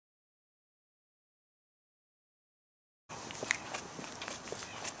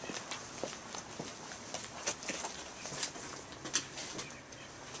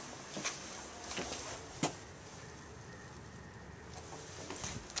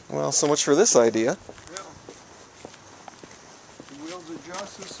Well, so much for this idea. Yeah. The wheels of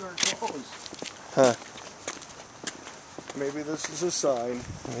justice are closed. Huh. Maybe this is a sign.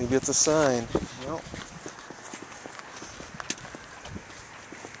 Maybe it's a sign. Well.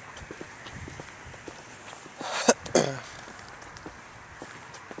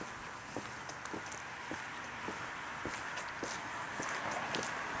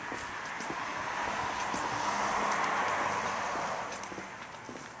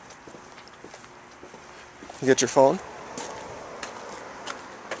 You got your phone?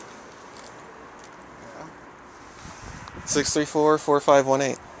 Yeah.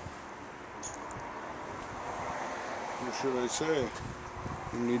 634-4518. What should I say?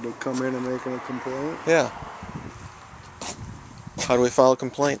 You need to come in and make a complaint? Yeah. How do we file a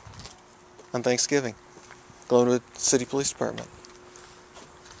complaint on Thanksgiving? Glenwood City Police Department.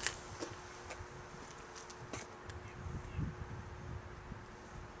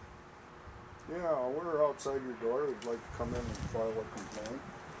 Yeah, we're outside your door. We'd like to come in and file a complaint.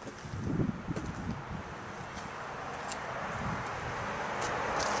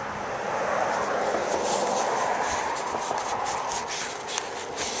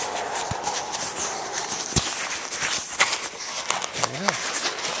 Yeah.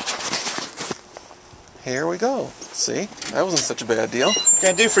 Here we go. See? That wasn't such a bad deal. What can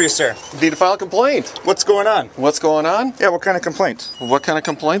I do for you, sir? Need to file a complaint. What's going on? What's going on? Yeah, what kind of complaint? What kind of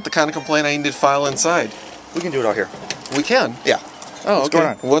complaint? The kind of complaint I need to file inside. We can do it out here. We can? Yeah. Oh, What's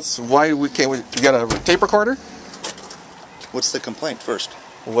okay. going on? Why we can't, you got a tape recorder? What's the complaint first?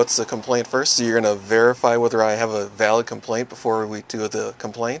 What's the complaint first? So you're going to verify whether I have a valid complaint before we do the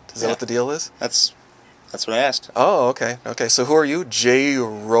complaint? Is that what the deal is? That's what I asked. Oh, okay. Okay, so who are you? Jay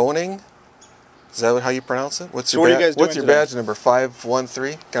Roning? Is that how you pronounce it? What's So your what are you guys doing What's your today? badge number?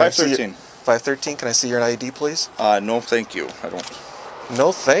 513? 513. 513. Can I see your ID, please? No, thank you. I don't.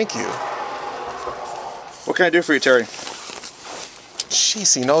 No, thank you. What can I do for you, Terry?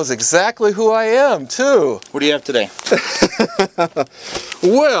 Jeez, he knows exactly who I am, too. What do you have today?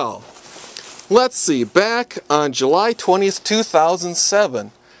 Well, let's see. Back on July 20th,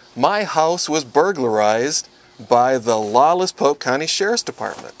 2007, my house was burglarized by the lawless Pope County Sheriff's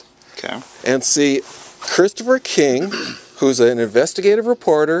Department. Okay. And see, Christopher King, who's an investigative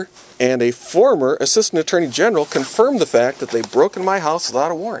reporter and a former Assistant Attorney General, confirmed the fact that they broke in my house without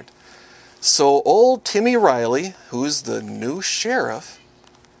a warrant. So old Timmy Riley, who's the new sheriff,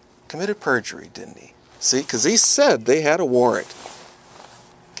 committed perjury, didn't he? See, because he said they had a warrant.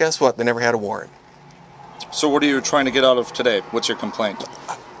 Guess what? They never had a warrant. So what are you trying to get out of today? What's your complaint?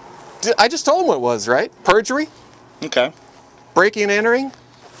 I just told him what it was, right? Perjury, Okay. breaking and entering,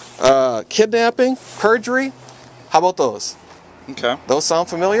 kidnapping, perjury. How about those? Okay. Those sound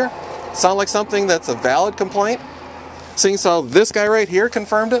familiar? Sound like something that's a valid complaint? Seeing as how this guy right here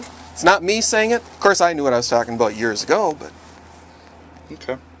confirmed it? It's not me saying it. Of course, I knew what I was talking about years ago, but...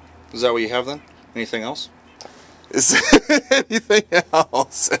 Okay. Is that what you have then? Anything else? Is there anything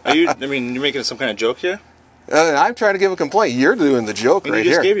else? You're making some kind of joke here? I'm trying to give a complaint. You're doing the joke right You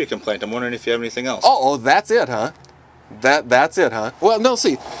just here. gave you a complaint. I'm wondering if you have anything else. Oh, that's it, huh? That's it, huh? Well, no,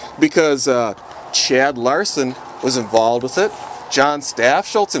 see, because Chad Larson was involved with it. John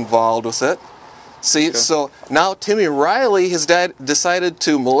Staffschultz involved with it. See, Okay. so now Timmy Riley, his dad, decided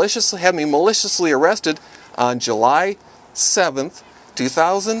to have me maliciously arrested on July 7th,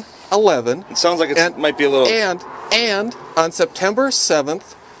 2011. It sounds like it might be a little... And on September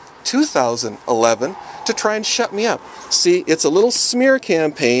 7th, 2011, to try and shut me up. See, it's a little smear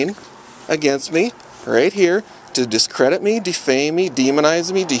campaign against me, right here, to discredit me, defame me,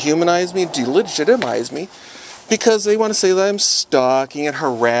 demonize me, dehumanize me, delegitimize me, because they want to say that I'm stalking and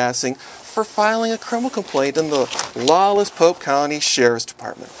harassing for filing a criminal complaint in the lawless Pope County Sheriff's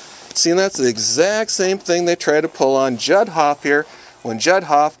Department. See, and that's the exact same thing they tried to pull on Judd Hoff here when Judd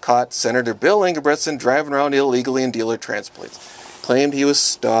Hoff caught Senator Bill Ingebretson driving around illegally in dealer transports. Claimed he was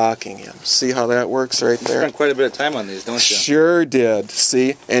stalking him. See how that works right there? You spent quite a bit of time on these, don't you? Sure did.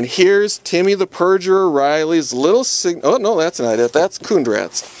 See? And here's Timmy the Perjurer Riley's little oh, no, that's not it. That's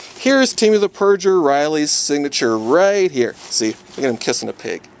Kundrat's. Here's Timmy the Perjurer Riley's signature right here. See? Look at him kissing a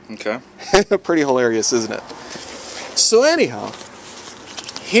pig. Okay. Pretty hilarious, isn't it? So anyhow,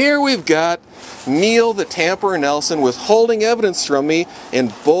 here we've got Neil the Tamperer Nelson withholding evidence from me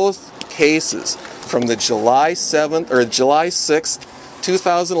in both cases, from the July 7th or July 6th,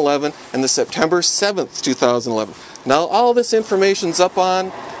 2011 and the September 7th, 2011. Now all this information's up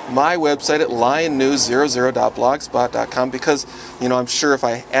on my website at lionnews00.blogspot.com because, you know, I'm sure if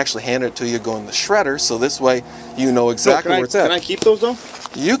I actually hand it to you, go in the shredder, so this way you know exactly where it's at. Can I keep those though?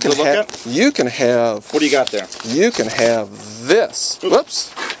 You can have. What do you got there? You can have this.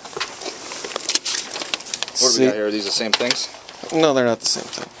 Whoops. What do we got here? Are these the same things? No, they're not the same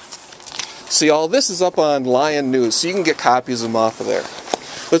thing. See, all this is up on Lion News, so you can get copies of them off of there.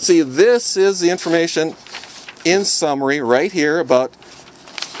 But see, this is the information in summary right here about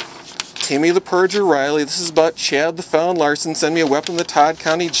Timmy the Perjurer Riley. This is about Chad the Found Larson. Send me a weapon to Todd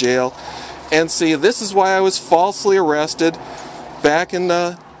County Jail. And see, this is why I was falsely arrested back in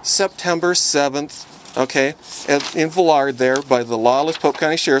September 7th, okay, in Villard there by the lawless Pope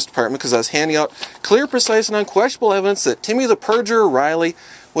County Sheriff's Department, because I was handing out clear, precise, and unquestionable evidence that Timmy the Perjurer Riley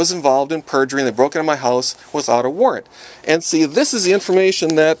was involved in perjury, and they broke into my house without a warrant. And see, this is the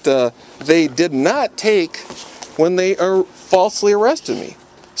information that they did not take when they falsely arrested me.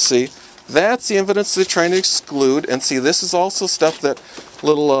 See, that's the evidence they're trying to exclude. And see, this is also stuff that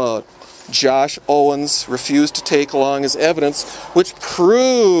little Josh Owens refused to take along as evidence, which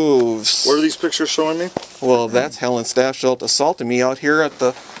proves... What are these pictures showing me? Well, that's Helen Staffschild assaulting me out here at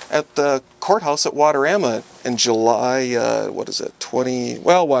the courthouse at Waterama in July,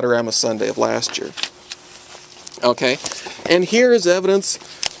 Waterama Sunday of last year. Okay, and here is evidence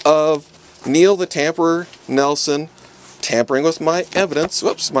of Neil the Tamperer Nelson tampering with my evidence.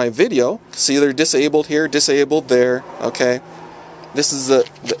 Whoops, my video. See, they're disabled here, disabled there. Okay, this is the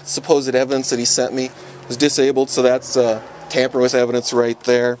supposed evidence that he sent me. It was disabled, so that's tampering with evidence right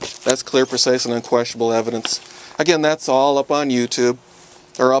there. That's clear, precise, and unquestionable evidence. Again, that's all up on YouTube.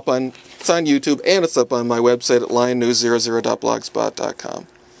 It's on YouTube, and it's up on my website at lionnews00.blogspot.com.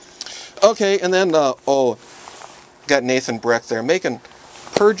 Okay, and then, got Nathan Breck there making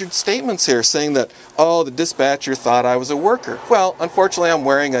perjured statements here, saying that, the dispatcher thought I was a worker. Well, unfortunately, I'm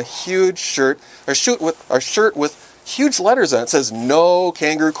wearing a huge shirt, a shirt with huge letters on it. It says no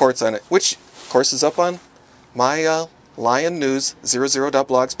kangaroo courts on it, which, of course, is up on my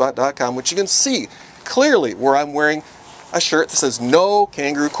lionnews00.blogspot.com, which you can see clearly where I'm wearing a shirt that says no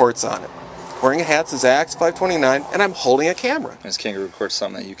kangaroo courts on it. Wearing a hat that says Acts 529, and I'm holding a camera. Is kangaroo court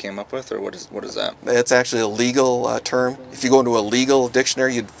something that you came up with, or what is that? It's actually a legal term. If you go into a legal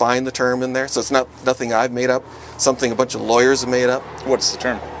dictionary, you'd find the term in there. So it's nothing I've made up, something a bunch of lawyers have made up. What's the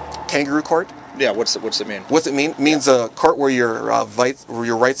term? Kangaroo court. Yeah, what's it mean? What's it mean? It means a court where your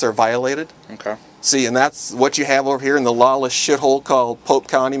rights are violated. Okay. See, and that's what you have over here in the lawless shithole called Pope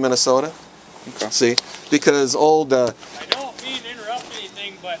County, Minnesota. Okay. See, because old... I don't mean to interrupt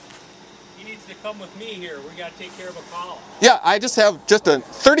anything, but he needs to come with me here. We got to take care of a call. Yeah, I just have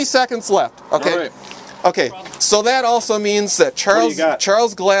 30 seconds left. Okay. All right. Okay. So that also means that Charles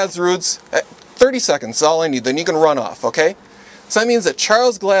Gladsrud's 30 seconds is all I need. Then you can run off. Okay. So that means that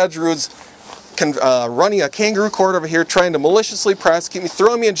Charles Gladsrud's running a kangaroo court over here, trying to maliciously prosecute me,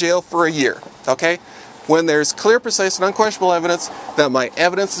 throwing me in jail for a year. Okay. When there's clear, precise, and unquestionable evidence that my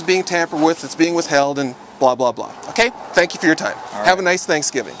evidence is being tampered with, it's being withheld, and blah, blah, blah. Okay? Thank you for your time. All Have a nice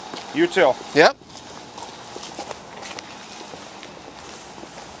Thanksgiving. You too. Yep.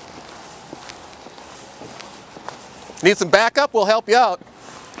 Need some backup? We'll help you out.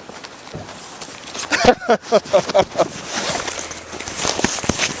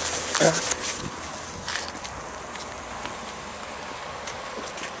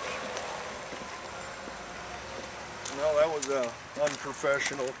 No, that was an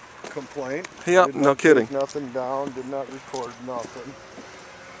unprofessional complaint. Yep, Did no not kidding. take nothing down, did not record nothing.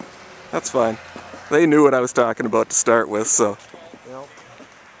 That's fine. They knew what I was talking about to start with, so. Yep.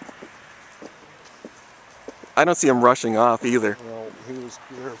 I don't see him rushing off either. Well, he was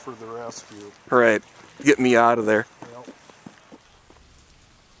there for the rescue. Right. Get me out of there. Yep.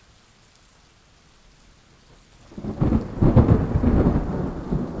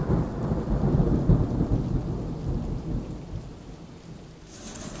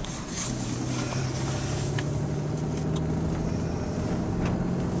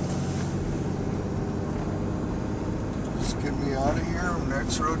 Just get me out of here.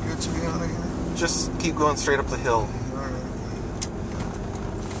 Next road gets me out of here. Just keep going straight up the hill. All right.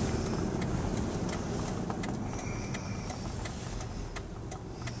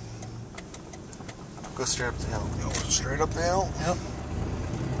 Go straight up the hill. Go straight up the hill. Yep.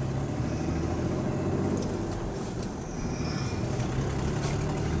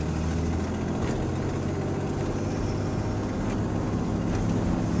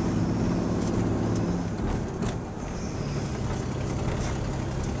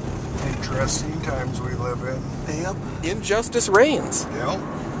 Interesting times we live in. Yep. Injustice reigns. Yep.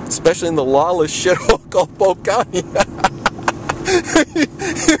 Especially in the lawless shithole called Polk County.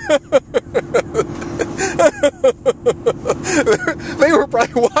 They were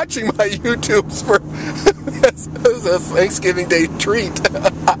probably watching my YouTubes for as a Thanksgiving Day treat.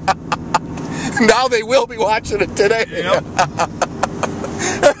 Now they will be watching it today. Yep.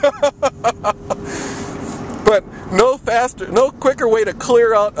 faster, no quicker way to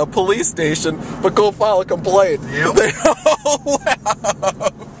clear out a police station, but go file a complaint. Yep. Wow.